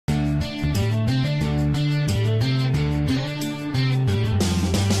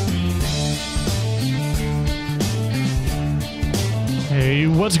Hey,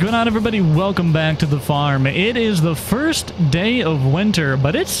 what's going on, everybody? Welcome back to the farm. It is the first day of winter,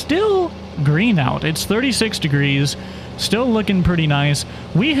 but it's still green out. It's 36 degrees, still looking pretty nice.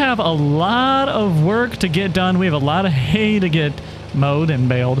 We have a lot of work to get done. We have a lot of hay to get mowed and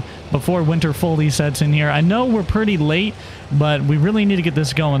baled before winter fully sets in here. I know we're pretty late, but we really need to get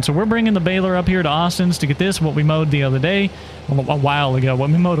this going. So we're bringing the baler up here to Austin's to get this, what we mowed the other day, a while ago. What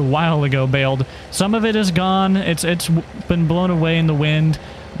we mowed a while ago baled. Some of it is gone. It's been blown away in the wind,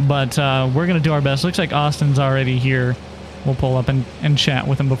 but we're going to do our best. Looks like Austin's already here. We'll pull up and chat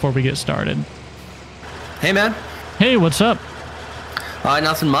with him before we get started. Hey, man. Hey, what's up?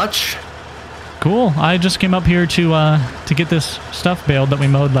 Nothing much. Cool. I just came up here to get this stuff baled that we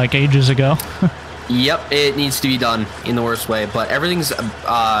mowed like ages ago. Yep, it needs to be done in the worst way, but everything's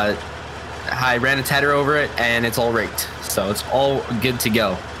I ran a tedder over it and it's all raked, so it's all good to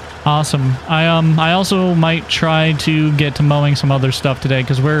go. Awesome. I also might try to get to mowing some other stuff today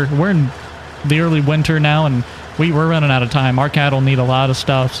because we're in the early winter now and we're running out of time. Our cattle need a lot of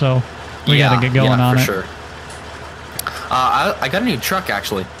stuff, so we gotta get going on it. Sure. I got a new truck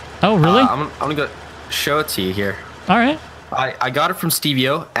actually. Oh, really? I'm gonna go show it to you here. All right. I got it from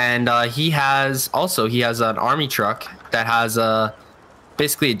Stevio, and he has an army truck that has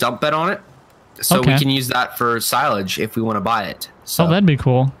basically a dump bed on it, so we can use that for silage if we want to buy it. So, oh, that'd be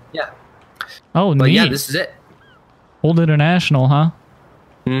cool. Yeah. Oh, but neat. yeah, this is it. Old International, huh?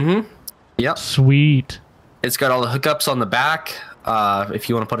 Mm-hmm. Yep. Sweet. It's got all the hookups on the back. If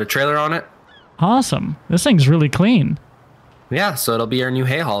you want to put a trailer on it. Awesome. This thing's really clean. Yeah, so it'll be our new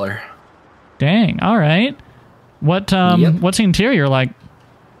hay hauler. Dang. All right. What's the interior like?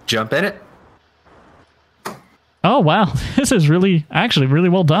 Jump in it. Oh, wow. This is actually really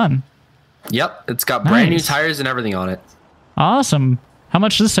well done. Yep. It's got brand new tires and everything on it. Awesome. How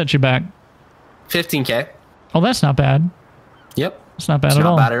much does this set you back? 15K. Oh, that's not bad. Yep. It's not bad at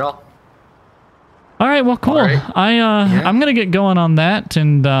all. Not bad at all. All right, well, cool. Right. I'm gonna get going on that,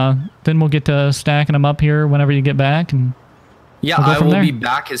 and then we'll get to stacking them up here whenever you get back, and yeah, we'll I will be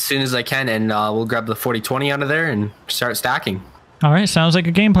back as soon as I can, and we'll grab the 40/20 out of there and start stacking. All right, sounds like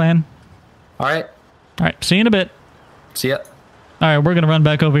a game plan. All right. All right, see you in a bit. See ya. All right, we're gonna run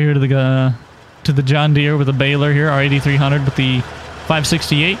back over here to the John Deere with the baler here, our 8300 with the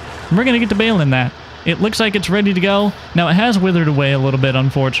 568, and we're gonna get to baling that. It looks like it's ready to go. Now it has withered away a little bit,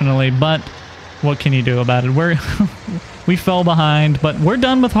 unfortunately, but what can you do about it? We fell behind, but we're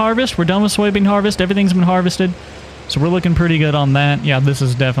done with harvest. We're done with soybean harvest. Everything's been harvested. So we're looking pretty good on that. Yeah, this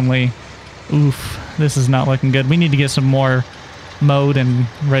is definitely... Oof. This is not looking good. We need to get some more mowed and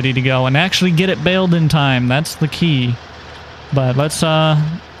ready to go. And actually get it baled in time. That's the key. But let's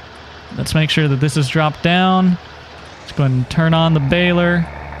make sure that this is dropped down. Let's go ahead and turn on the baler.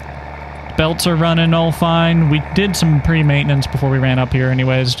 Belts are running all fine. We did some pre-maintenance before we ran up here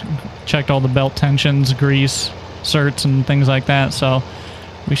anyways. Checked all the belt tensions, grease, certs, and things like that. So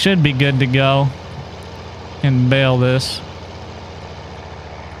we should be good to go and bale this.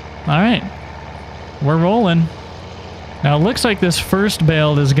 All right. We're rolling. Now it looks like this first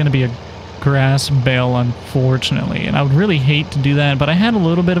bale is going to be a grass bale, unfortunately. And I would really hate to do that, but I had a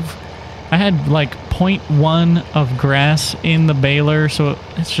little bit of... I had like 0.1 of grass in the baler, so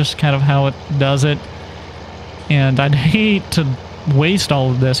it's just kind of how it does it. And I'd hate to waste all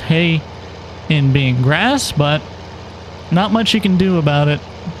of this hay in being grass, but not much you can do about it.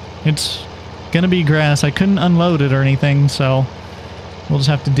 It's gonna be grass. I couldn't unload it or anything, so we'll just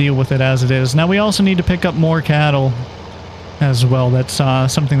have to deal with it as it is. Now we also need to pick up more cattle as well. That's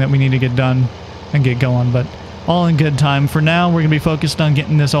something that we need to get done and get going, but all in good time. For now, we're going to be focused on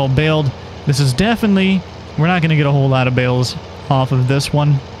getting this all baled. This is definitely... We're not going to get a whole lot of bales off of this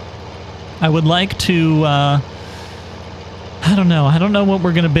one. I would like to... I don't know. I don't know what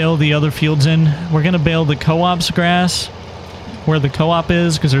we're going to bale the other fields in. We're going to bale the co-op's grass where the co-op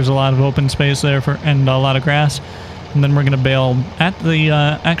is, because there's a lot of open space there and a lot of grass. And then we're going to bale at the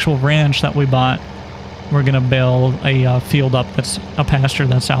actual ranch that we bought. We're going to bale a field up that's a pasture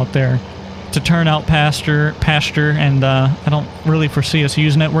that's out there. To turn out pasture, and I don't really foresee us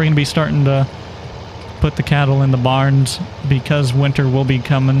using it. We're going to be starting to put the cattle in the barns because winter will be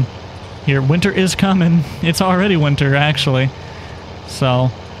coming here. Winter is coming. It's already winter, actually. So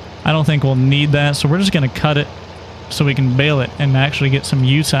I don't think we'll need that. So we're just going to cut it so we can bale it and actually get some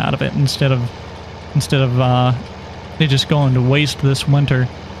use out of it instead of it just going to waste this winter.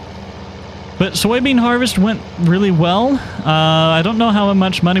 But soybean harvest went really well. I don't know how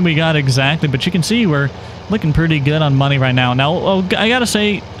much money we got exactly, but you can see we're looking pretty good on money right now. Now, I gotta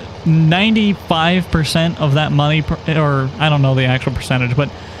say, 95% of that money, or I don't know the actual percentage, but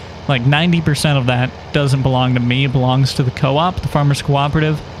Like 90% of that doesn't belong to me. It belongs to the co-op, the Farmers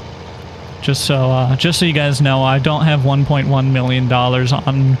Cooperative. Just so you guys know, I don't have $1.1 million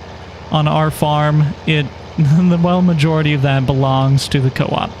on our farm. The majority of that belongs to the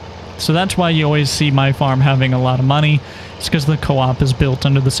co-op. So that's why you always see my farm having a lot of money. It's because the co-op is built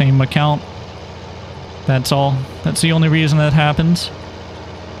under the same account. That's all. That's the only reason that happens.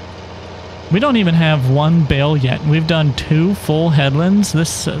 We don't even have one bale yet. We've done 2 full headlands.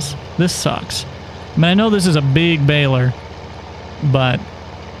 This sucks. I mean, I know this is a big baler, but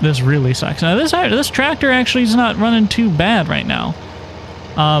this really sucks. Now, this tractor actually is not running too bad right now.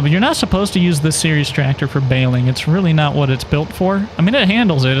 But you're not supposed to use this series tractor for baling. It's really not what it's built for. I mean, it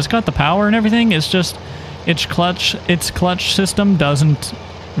handles it. It's got the power and everything. It's just its clutch system doesn't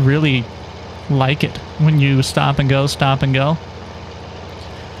really like it when you stop and go, stop and go.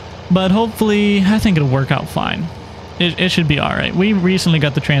 But hopefully, I think it'll work out fine. It should be alright. We recently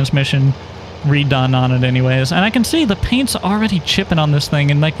got the transmission redone on it anyways, and I can see the paint's already chipping on this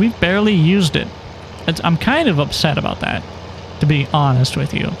thing, and like, we've barely used it. I'm kind of upset about that, to be honest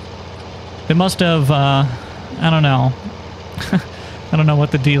with you. They must have, I don't know. I don't know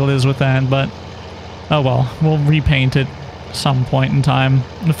what the deal is with that, but oh well, we'll repaint it some point in time.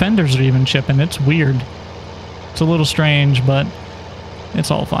 The fenders are even chipping. It's weird. It's a little strange, but it's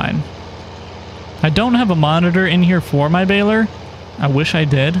all fine. I don't have a monitor in here for my baler. I wish I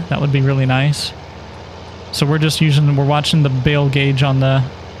did. That would be really nice. So we're watching the bale gauge on the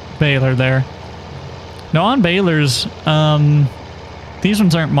baler there. Now on balers, these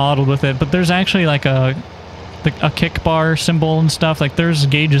ones aren't modeled with it, but there's actually like a kick bar symbol and stuff. Like, there's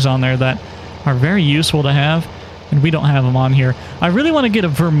gauges on there that are very useful to have, and we don't have them on here. I really want to get a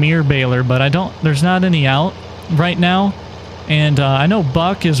Vermeer baler, but there's not any out right now. And I know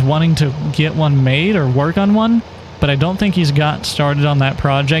Buck is wanting to get one made or work on one, but I don't think he's got started on that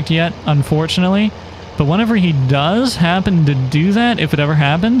project yet, unfortunately. But whenever he does happen to do that, if it ever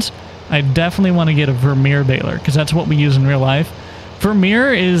happens, I definitely want to get a Vermeer baler, because that's what we use in real life.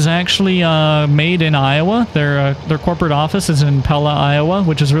 Vermeer is actually made in Iowa. Their corporate office is in Pella, Iowa,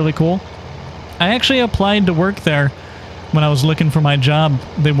 which is really cool. I actually applied to work there when I was looking for my job.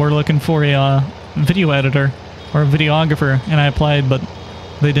 They were looking for a video editor or a videographer, and I applied, but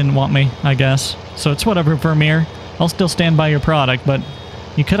they didn't want me, I guess. So it's whatever, Vermeer. I'll still stand by your product, but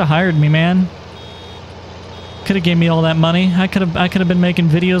you could have hired me, man. Could have gave me all that money. I could have been making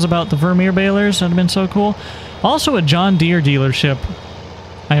videos about the Vermeer balers. That'd have been so cool. Also, a John Deere dealership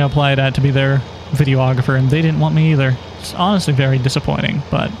I applied at to be their videographer, and they didn't want me either. It's honestly very disappointing,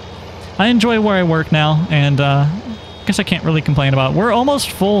 but I enjoy where I work now, and I guess I can't really complain about it. We're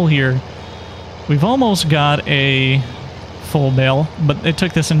almost full here. We've almost got a full bale, but it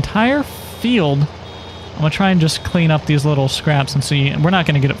took this entire field. I'm going to try and just clean up these little scraps and see. We're not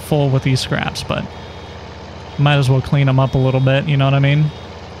going to get it full with these scraps, but might as well clean them up a little bit, you know what I mean?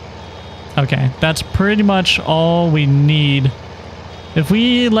 Okay, that's pretty much all we need. If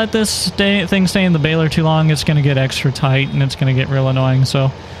we let this thing stay in the baler too long, it's going to get extra tight, and it's going to get real annoying,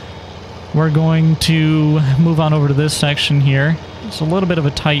 so we're going to move on over to this section here. It's a little bit of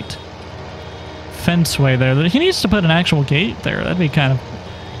a tight fenceway there. He needs to put an actual gate there. That'd be kind of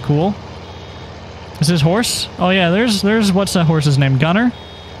cool. Is his horse? Oh yeah, there's what's that horse's name? Gunner?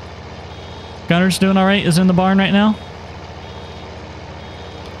 Gunner's doing alright, is in the barn right now.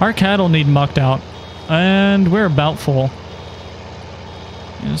 Our cattle need mucked out, and we're about full.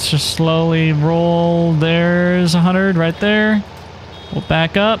 Let's just slowly roll. There's 100 right there. We'll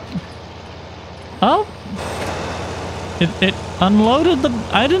back up. Oh! It unloaded the...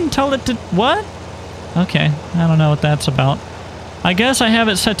 I didn't tell it to... What? Okay, I don't know what that's about. I guess I have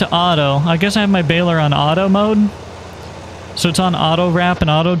it set to auto. I guess I have my baler on auto mode. So it's on auto wrap and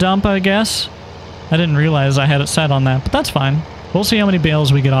auto dump, I guess. I didn't realize I had it set on that, but that's fine. We'll see how many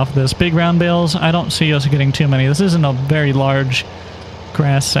bales we get off of this. Big round bales, I don't see us getting too many. This isn't a very large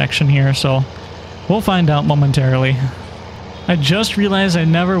grass section here, so we'll find out momentarily. I just realized I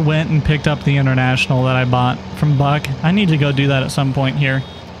never went and picked up the International that I bought from Buck. I need to go do that at some point here.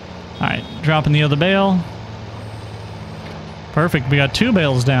 Alright, dropping the other bale. Perfect, we got 2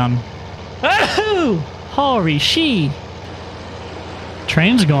 bales down. Ahoo! Holy she!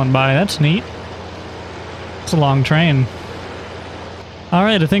 Train's going by, that's neat. It's a long train.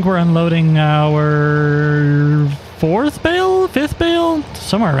 Alright, I think we're unloading our 4th bale? 5th bale?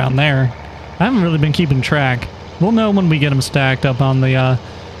 Somewhere around there. I haven't really been keeping track. We'll know when we get them stacked up on the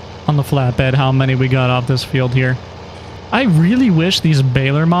flatbed how many we got off this field here. I really wish these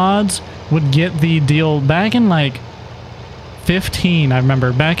baler mods would get the deal back in like 15, I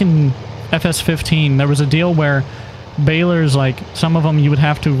remember. Back in FS15, there was a deal where balers, like some of them you would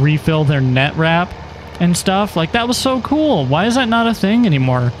have to refill their net wrap and stuff. Like, that was so cool. Why is that not a thing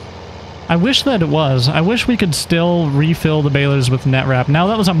anymore? I wish that it was. I wish we could still refill the balers with net wrap. Now,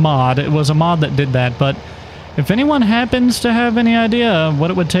 that was a mod. It was a mod that did that, but if anyone happens to have any idea what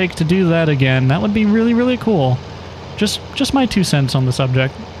it would take to do that again, that would be really, really cool. Just my 2 cents on the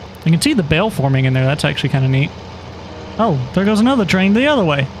subject. You can see the bale forming in there. That's actually kind of neat. Oh, there goes another train the other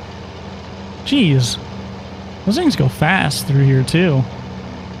way. Jeez. Those things go fast through here, too.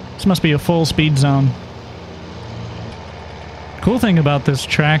 This must be a full speed zone. Cool thing about this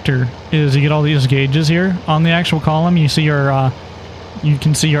tractor is you get all these gauges here. On the actual column, you see your, you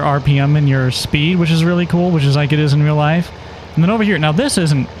can see your RPM and your speed, which is really cool, which is like it is in real life. And then over here, now this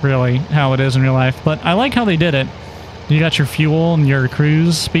isn't really how it is in real life, but I like how they did it. You got your fuel and your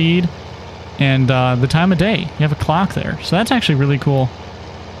cruise speed and the time of day. You have a clock there. So that's actually really cool.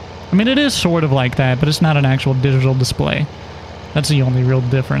 I mean, it is sort of like that, but it's not an actual digital display. That's the only real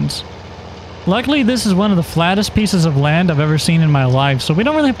difference. Luckily, this is one of the flattest pieces of land I've ever seen in my life, so we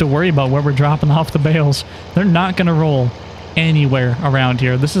don't really have to worry about where we're dropping off the bales. They're not going to roll anywhere around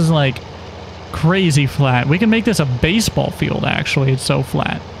here. This is like crazy flat. We can make this a baseball field, actually. It's so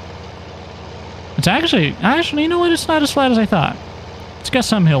flat. It's actually, you know what? It's not as flat as I thought. It's got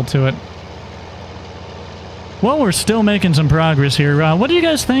some hill to it. Well, we're still making some progress here. What do you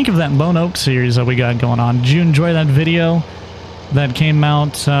guys think of that Lone Oak series that we got going on? Did you enjoy that video that came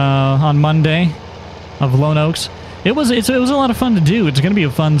out on Monday of Lone Oaks? It was a lot of fun to do. It's going to be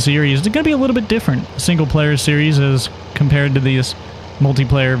a fun series. It's going to be a little bit different single-player series as compared to these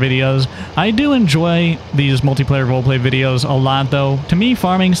multiplayer videos. I do enjoy these multiplayer roleplay videos a lot, though. To me,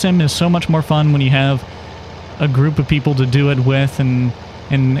 farming sim is so much more fun when you have a group of people to do it with and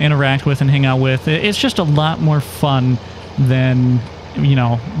interact with and hang out with. It's just a lot more fun than, you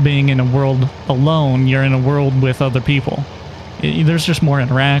know, being in a world alone. You're in a world with other people. There's just more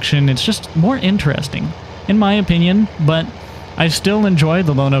interaction. It's just more interesting, in my opinion, but I still enjoy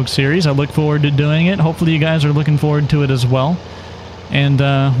the Lone Oak series. I look forward to doing it. Hopefully you guys are looking forward to it as well. And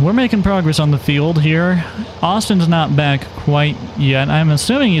we're making progress on the field here. Austin's not back quite yet. I'm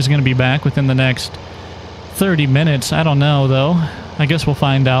assuming he's going to be back within the next 30 minutes. I don't know, though. I guess we'll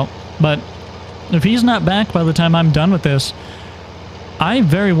find out. But if he's not back by the time I'm done with this, I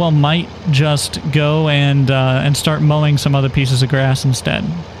very well might just go and start mowing some other pieces of grass instead.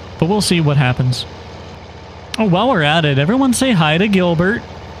 But we'll see what happens. Oh, while we're at it, everyone say hi to Gilbert.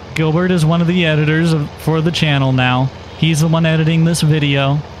 Gilbert is one of the editors for the channel now. He's the one editing this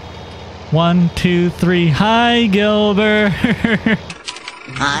video. 1, 2, 3. Hi, Gilbert.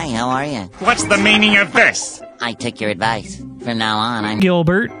 Hi, how are you? What's the meaning of this? I took your advice. From now on, I'm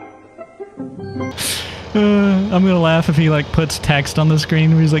Gilbert. I'm gonna laugh if he like puts text on the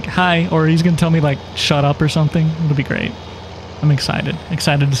screen where he's like, hi, or he's gonna tell me like, shut up or something. It'll be great. I'm excited.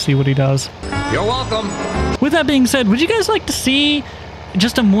 Excited to see what he does. You're welcome. With that being said, would you guys like to see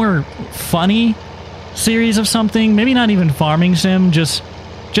just a more funny series of something? Maybe not even farming sim, just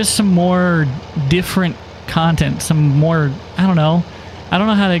some more different content, some more, I don't know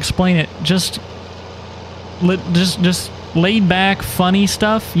how to explain it. Just laid back, funny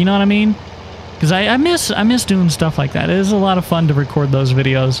stuff. You know what I mean? Because I miss doing stuff like that. It is a lot of fun to record those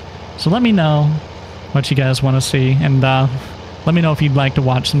videos. So let me know what you guys want to see, and let me know if you'd like to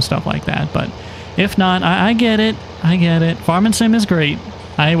watch some stuff like that. But if not, I get it. I get it. Farming sim is great.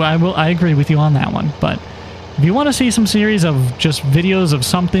 I agree with you on that one. But if you want to see some series of just videos of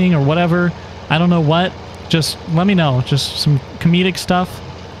something or whatever, I don't know what, just let me know. Just some comedic stuff.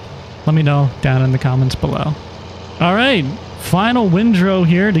 Let me know down in the comments below. All right, final windrow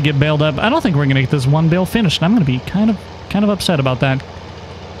here to get baled up. I don't think we're gonna get this one bale finished. I'm gonna be kind of upset about that.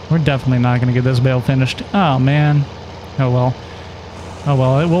 We're definitely not gonna get this bale finished. Oh man. Oh well. Oh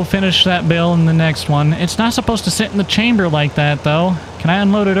well, we'll finish that bale in the next one. It's not supposed to sit in the chamber like that, though. Can I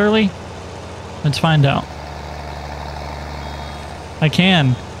unload it early? Let's find out. I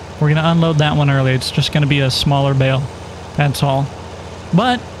can. We're gonna unload that one early. It's just gonna be a smaller bale. That's all.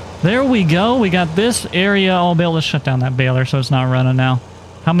 But there we go. We got this area all baled. Let's shut down that baler so it's not running now.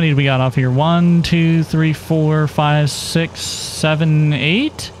 How many do we got off here? 1, 2, 3, 4, 5, 6, 7,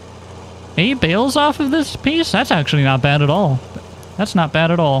 8? 8 bales off of this piece? That's actually not bad at all. That's not bad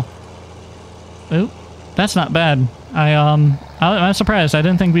at all. Oop. That's not bad. I'm surprised. I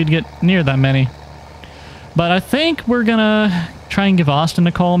didn't think we'd get near that many. But I think we're gonna try and give Austin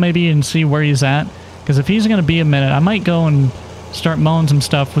a call maybe and see where he's at. Because if he's gonna be a minute, I might go and start mowing some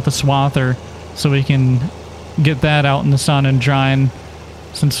stuff with a swather so we can get that out in the sun and drying,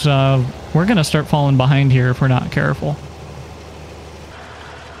 since we're gonna start falling behind here if we're not careful.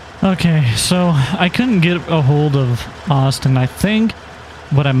 Okay, so I couldn't get a hold of Austin. I think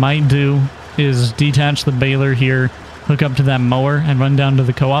what I might do is detach the baler here, hook up to that mower, and run down to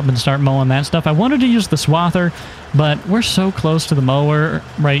the co-op and start mowing that stuff. I wanted to use the swather, but we're so close to the mower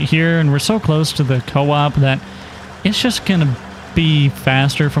right here, and we're so close to the co-op that it's just going to be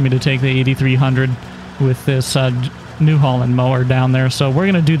faster for me to take the 8300 with this New Holland mower down there. So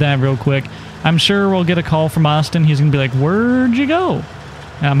we're going to do that real quick. I'm sure we'll get a call from Austin. He's going to be like, where'd you go?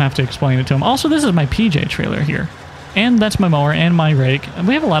 And I'm going to have to explain it to him. Also, this is my PJ trailer here. And that's my mower and my rake.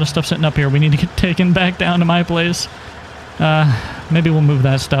 We have a lot of stuff sitting up here we need to get taken back down to my place. Maybe we'll move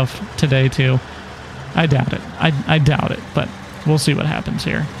that stuff today too. I doubt it. I doubt it, but we'll see what happens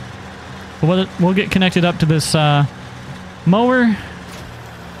here. We'll get connected up to this mower,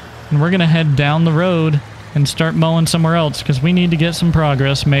 and we're going to head down the road and start mowing somewhere else because we need to get some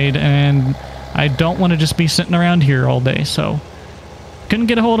progress made, and I don't want to just be sitting around here all day, so... Couldn't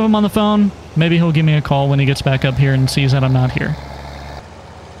get a hold of him on the phone. Maybe he'll give me a call when he gets back up here and sees that I'm not here.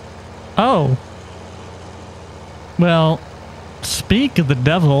 Oh. Well, speak of the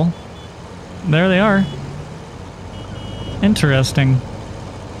devil. There they are. Interesting.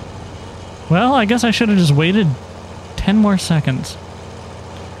 Well, I guess I should have just waited 10 more seconds.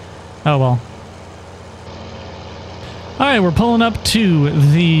 Oh well. Alright, we're pulling up to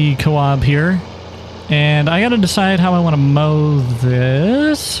the co-op here. And I gotta decide how I want to mow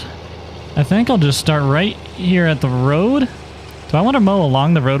this. I think I'll just start right here at the road. Do I want to mow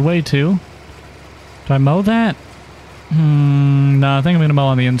along the roadway too? Do I mow that? No, I think I'm going to mow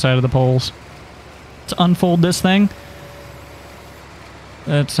on the inside of the poles. Let's unfold this thing.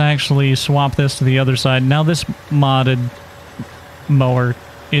 Let's actually swap this to the other side. Now this modded mower,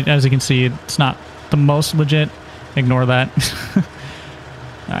 as you can see, it's not the most legit. Ignore that.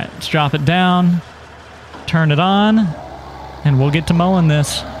 Alright, let's drop it down. Turn it on, and we'll get to mowing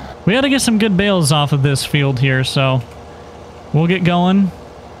this. We got to get some good bales off of this field here, so we'll get going.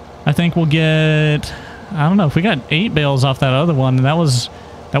 I think we'll get, I don't know, if we got 8 bales off that other one, and that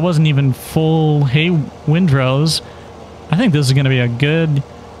wasn't even full hay windrows. I think this is going to be a good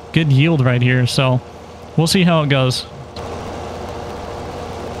yield right here, so we'll see how it goes.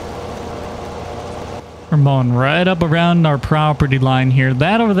 We're mowing right up around our property line here.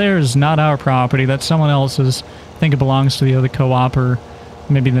 That over there is not our property. That's someone else's. I think it belongs to the other co-op or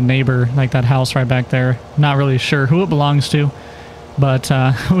maybe the neighbor, like that house right back there. Not really sure who it belongs to. But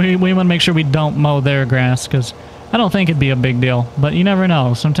we want to make sure we don't mow their grass because I don't think it'd be a big deal. But you never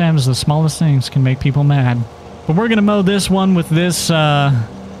know. Sometimes the smallest things can make people mad. But we're going to mow this one with this,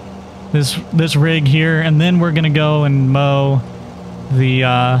 this rig here. And then we're going to go and mow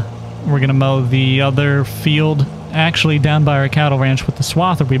the... We're going to mow the other field, actually down by our cattle ranch with the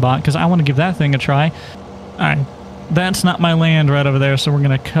swather we bought, because I want to give that thing a try. Alright, that's not my land right over there, so we're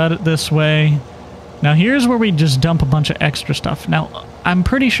going to cut it this way. Now here's where we just dump a bunch of extra stuff. Now, I'm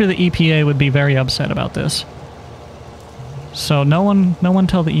pretty sure the EPA would be very upset about this. So no one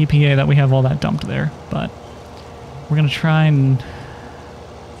tell the EPA that we have all that dumped there, but we're going to try and...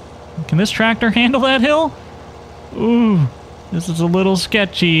 Can this tractor handle that hill? Ooh, this is a little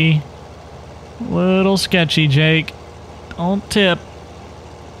sketchy. Little sketchy, Jake. Don't tip.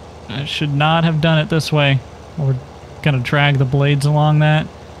 I should not have done it this way. We're gonna drag the blades along that.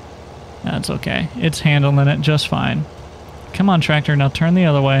 That's okay. It's handling it just fine. Come on, tractor. Now turn the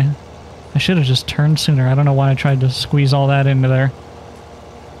other way. I should have just turned sooner. I don't know why I tried to squeeze all that into there.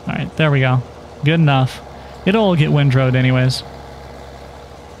 Alright, there we go. Good enough. It'll all get windrowed anyways.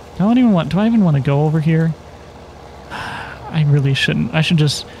 Do I even want to go over here? I really shouldn't. I should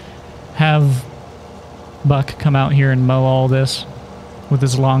just have Buck come out here and mow all this with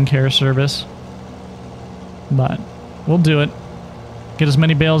his lawn care service. But we'll do it. Get as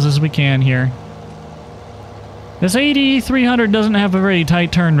many bales as we can here. This 8300 doesn't have a very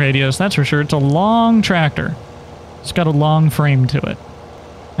tight turn radius, that's for sure. It's a long tractor. It's got a long frame to it.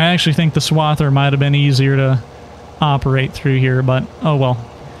 I actually think the swather might have been easier to operate through here, but oh well.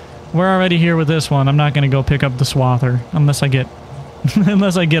 We're already here with this one. I'm not going to go pick up the swather unless I get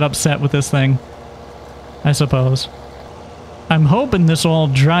unless I get upset with this thing, I suppose. I'm hoping this will all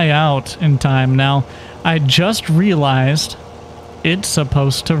dry out in time. Now, I just realized it's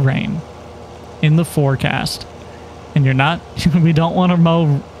supposed to rain in the forecast. And you're not... we don't want to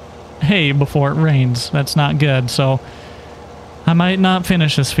mow hay before it rains. That's not good, so I might not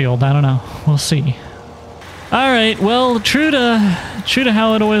finish this field. I don't know. We'll see. Alright, well, true to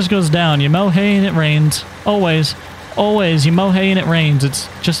how it always goes down. You mow hay and it rains. Always. Always. You mow hay and it rains. It's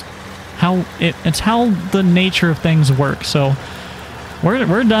just how it's how the nature of things work. So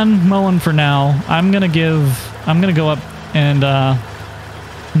we're done mowing for now. I'm gonna go up and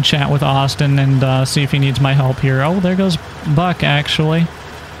and chat with Austin and see if he needs my help here. Oh, there goes Buck, actually,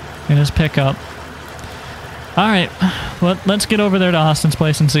 in his pickup. All right, let's get over there to Austin's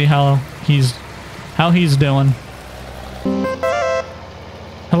place and see how he's doing.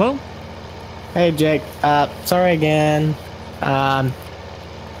 Hello? Hey, Jake. Sorry again. I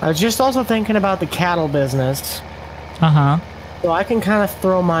was just also thinking about the cattle business. Uh-huh. So I can kind of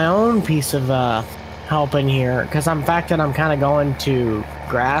throw my own piece of help in here, because I'm kind of going to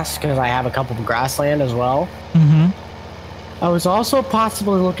grass, because I have a couple of grassland as well. Mm-hmm. I was also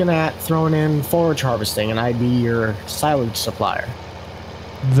possibly looking at throwing in forage harvesting, and I'd be your silage supplier.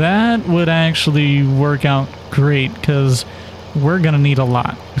 That would actually work out great, because we're going to need a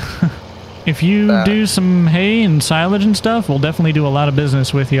lot. If you do some hay and silage and stuff, we'll definitely do a lot of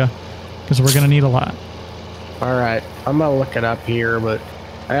business with you, because we're going to need a lot. All right, I'm going to look it up here, but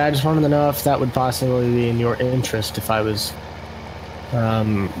I just wanted to know if that would possibly be in your interest if I was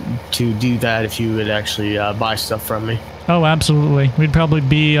to do that, if you would actually buy stuff from me. Oh, absolutely. We'd probably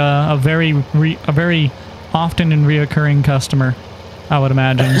be a very often and reoccurring customer, I would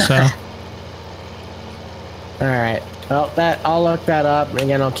imagine, so. All right. Well, I'll look that up, and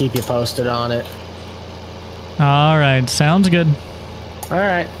again, I'll keep you posted on it. All right. Sounds good. All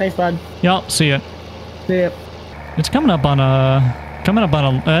right. Thanks, bud. Yup. See ya. See ya. It's coming up on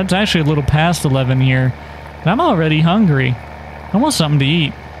it's actually a little past 11 here, and I'm already hungry. I want something to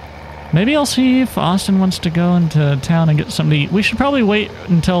eat. Maybe I'll see if Austin wants to go into town and get something to eat. We should probably wait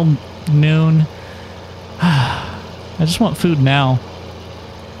until noon. I just want food now.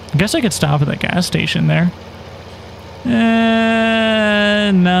 I guess I could stop at the gas station there.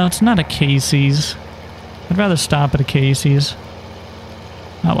 No, it's not a Casey's. I'd rather stop at a Casey's.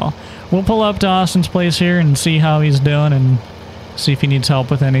 Oh well. We'll pull up to Austin's place here and see how he's doing and see if he needs help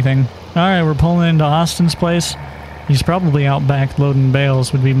with anything. Alright, we're pulling into Austin's place. He's probably out back loading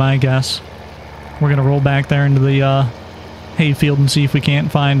bales, would be my guess. We're gonna roll back there into the hayfield and see if we can't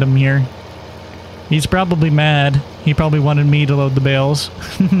find him here. He's probably mad. He probably wanted me to load the bales.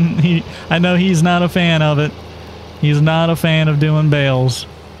 I know he's not a fan of it. He's not a fan of doing bales.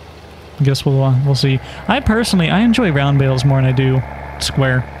 I guess we'll see. I enjoy round bales more than I do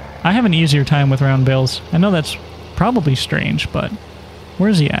square. I have an easier time with round bales. I know that's probably strange, but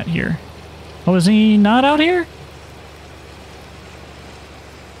where's he at here? Oh, is he not out here?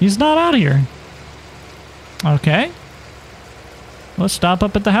 He's not out here. Okay. Let's stop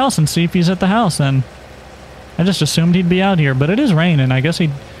up at the house and see if he's at the house then. I just assumed he'd be out here, but it is raining. I guess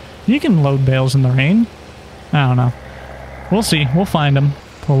you can load bales in the rain. I don't know. We'll see. We'll find him.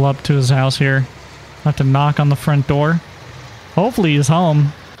 Pull up to his house here. Have to knock on the front door. Hopefully he's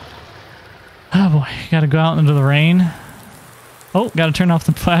home. Oh boy, gotta go out into the rain. Oh, gotta turn off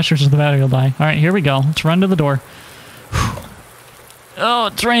the flashers or the battery will die. Alright, here we go. Let's run to the door. Oh,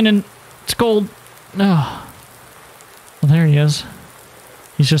 it's raining. It's cold. Oh. Well, there he is.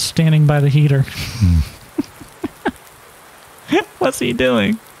 He's just standing by the heater. What's he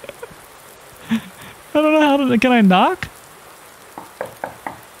doing? I don't know can I knock?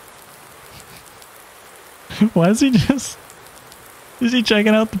 Why is he just... Is he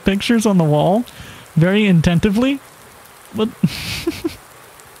checking out the pictures on the wall? Very attentively? What?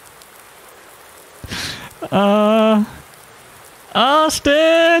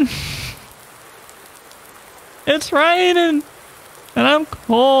 Austin! It's raining! And I'm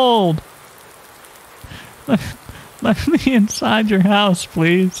cold! Let me inside your house,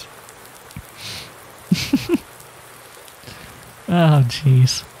 please. Oh,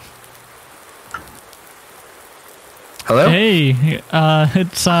 jeez. Hello? Hey,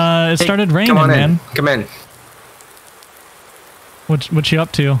 it started raining, man. Come in. What you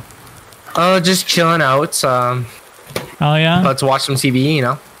up to? Oh, just chilling out. Oh yeah. Let's watch some TV. You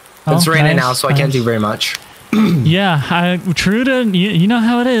know, it's raining now, so I can't do very much. Yeah, true to you know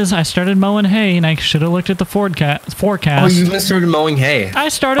how it is. I started mowing hay, and I should have looked at the forecast. Oh, you even started mowing hay. I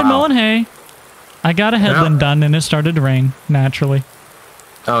started mowing hay. I got a headland done, and it started to rain naturally.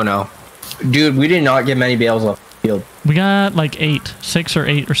 Oh no, dude, we did not get many bales off the field. We got like 6 or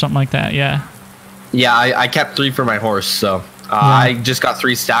 8 or something like that. Yeah. Yeah, I kept 3 for my horse, so I just got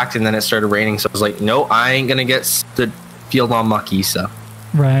 3 stacked, and then it started raining. So I was like, no, I ain't gonna get the field all mucky. So.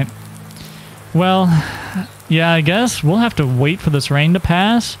 Right. Well, yeah, I guess we'll have to wait for this rain to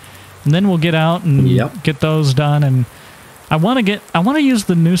pass, and then we'll get out and get those done. And I want to use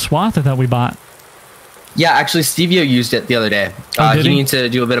the new swather that we bought. Yeah, actually, Stevio used it the other day. He needed to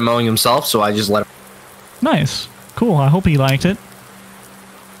do a bit of mowing himself, so I just let him. Nice. Cool. I hope he liked it.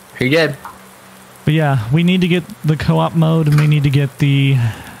 He did. But yeah, we need to get the co-op mode, and we need to get the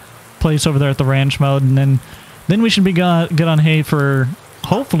place over there at the ranch mode, and then we should be good on hay for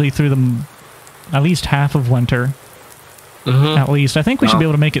hopefully through at least half of winter. At least. I think we should be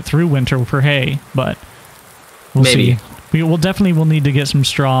able to make it through winter for hay, but we'll see. We'll definitely need to get some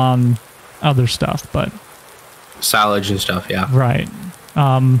straw and other stuff, but... silage and stuff, yeah. Right.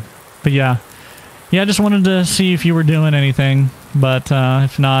 But yeah. Yeah, I just wanted to see if you were doing anything, but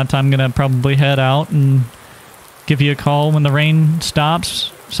if not, I'm going to probably head out and give you a call when the rain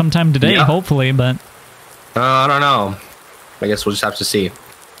stops sometime today, hopefully, but... I don't know. I guess we'll just have to see.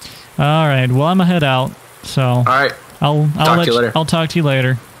 All right. Well, I'm going to head out, so... all right. I'll talk to you later. I'll talk to you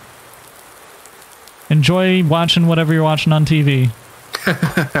later. Enjoy watching whatever you're watching on TV.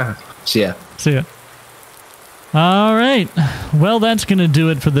 See ya. See ya. All right. Well, that's going to do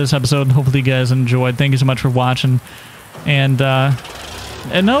it for this episode. Hopefully you guys enjoyed. Thank you so much for watching. And no,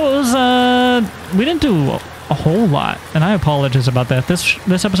 it was, we didn't do a whole lot, and I apologize about that.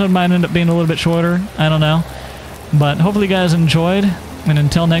 This episode might end up being a little bit shorter. I don't know. But hopefully you guys enjoyed, and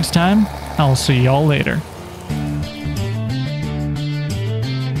until next time, I'll see y'all later.